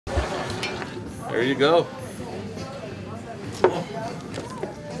There you go.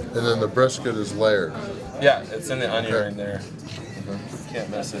 And then the brisket is layered. Yeah, it's in the onion right there. Can't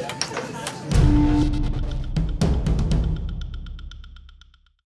miss it.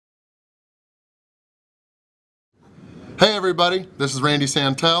 Hey everybody, this is Randy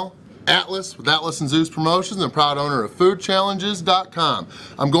Santel, Atlas with Atlas and Zeus Promotions and proud owner of foodchallenges.com.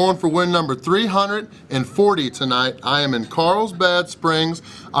 I'm going for win number 340 tonight. I am in Carlsbad Springs,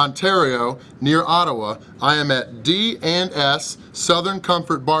 Ontario, near Ottawa. I am at D&S Southern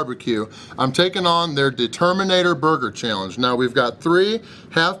Comfort BBQ. I'm taking on their Determinator Burger Challenge. Now we've got 3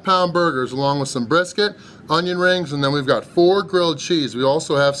 half-pound burgers along with some brisket, onion rings, and then we've got 4 grilled cheese. We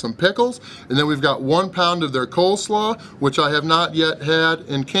also have some pickles, and then we've got 1 pound of their coleslaw, which I have not yet had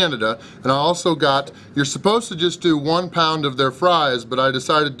in Canada. And I also got, you're supposed to just do 1 pound of their fries, but I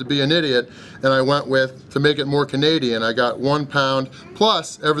decided to be an idiot and I went with, to make it more Canadian, I got 1 pound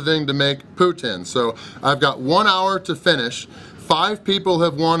plus everything to make poutine. So I've got 1 hour to finish. 5 people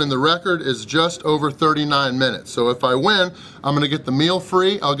have won and the record is just over 39 minutes. So if I win, I'm gonna get the meal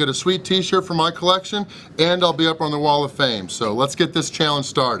free, I'll get a sweet t-shirt for my collection, and I'll be up on the Wall of Fame. So let's get this challenge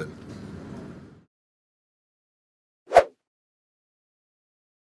started.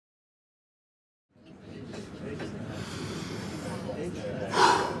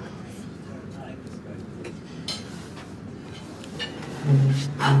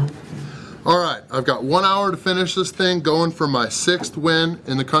 Alright, I've got 1 hour to finish this thing, going for my 6th win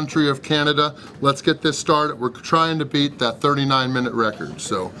in the country of Canada. Let's get this started. We're trying to beat that 39-minute record.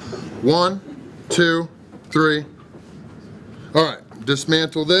 So, 1, 2, 3. Alright,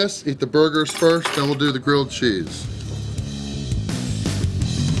 dismantle this, eat the burgers first, then we'll do the grilled cheese.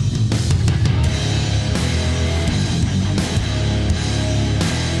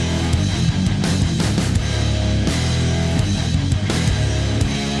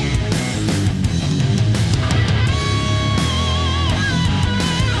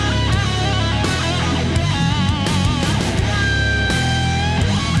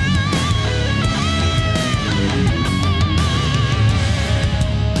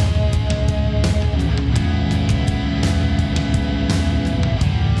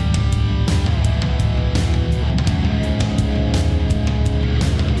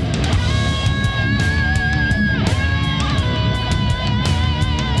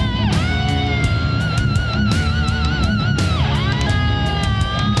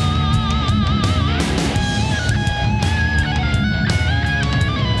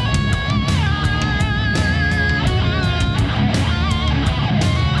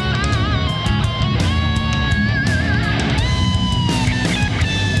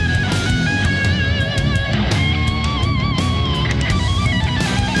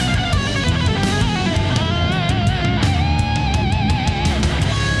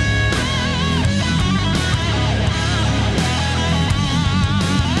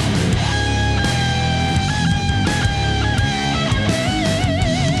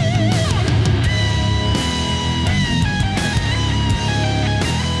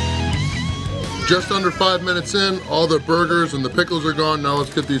 Just under 5 minutes in, all the burgers and the pickles are gone. Now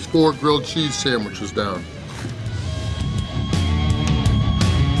let's get these 4 grilled cheese sandwiches down.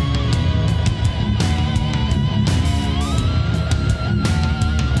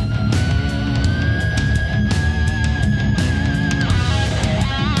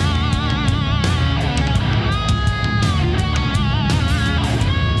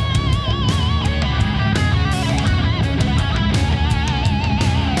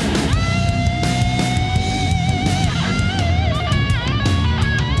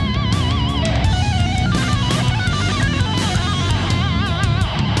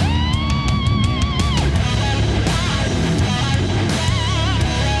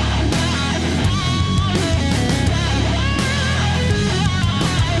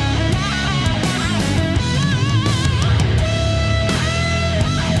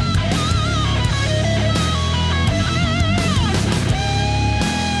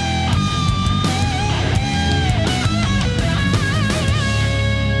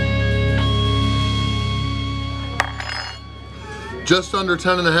 Just under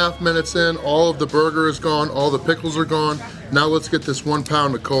 10.5 minutes in, all of the burger is gone, all the pickles are gone. Now let's get this 1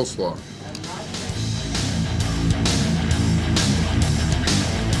 pound of coleslaw.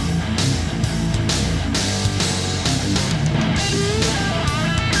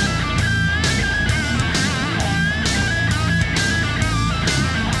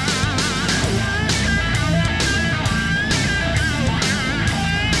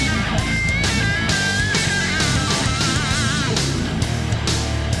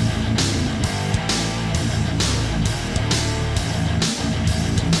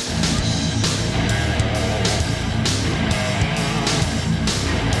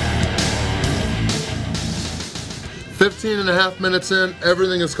 15.5 minutes in,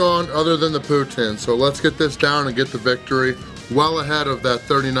 everything is gone other than the poutine. So let's get this down and get the victory, well ahead of that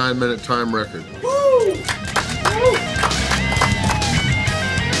 39-minute time record. Woo! Woo!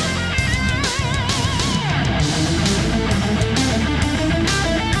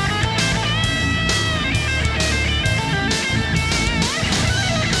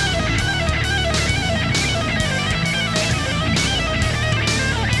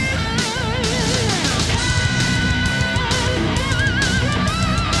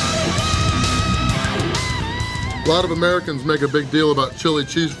 A lot of Americans make a big deal about chili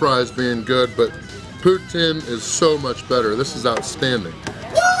cheese fries being good, but poutine is so much better. This is outstanding.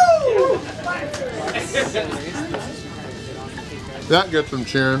 Woo! That gets them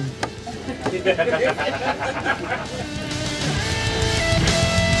cheering.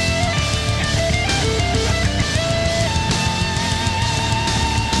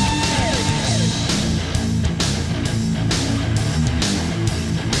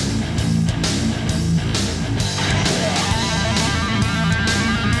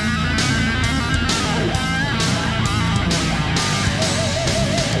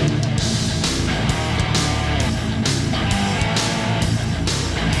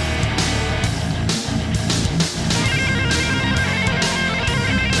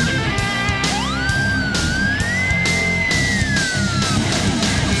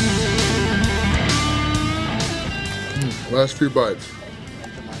 Last few bites.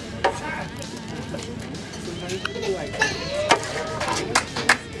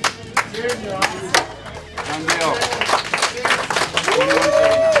 Done deal.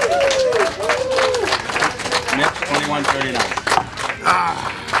 Mitch,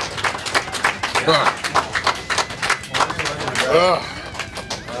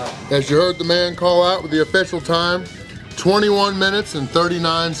 $21.39. As you heard the man call out with the official time, 21 minutes and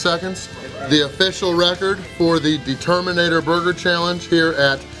 39 seconds. The official record for the Determinator Burger Challenge here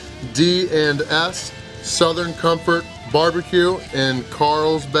at D&S Southern Comfort BBQ in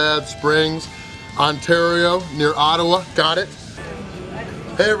Carlsbad Springs, Ontario, near Ottawa. Got it?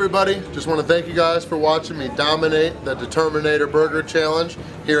 Hey everybody, just want to thank you guys for watching me dominate the Determinator Burger Challenge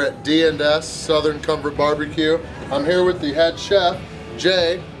here at D&S Southern Comfort BBQ. I'm here with the head chef,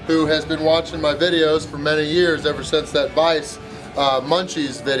 Jay, who has been watching my videos for many years, ever since that Vice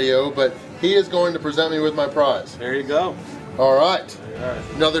Munchies video, but he is going to present me with my prize. There you go. All right.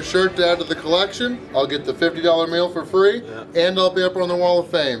 Another shirt to add to the collection. I'll get the $50 meal for free, and I'll be up on the Wall of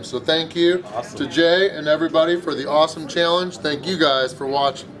Fame. So thank you to Jay and everybody for the awesome challenge. Thank you guys for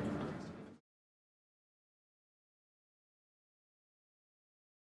watching.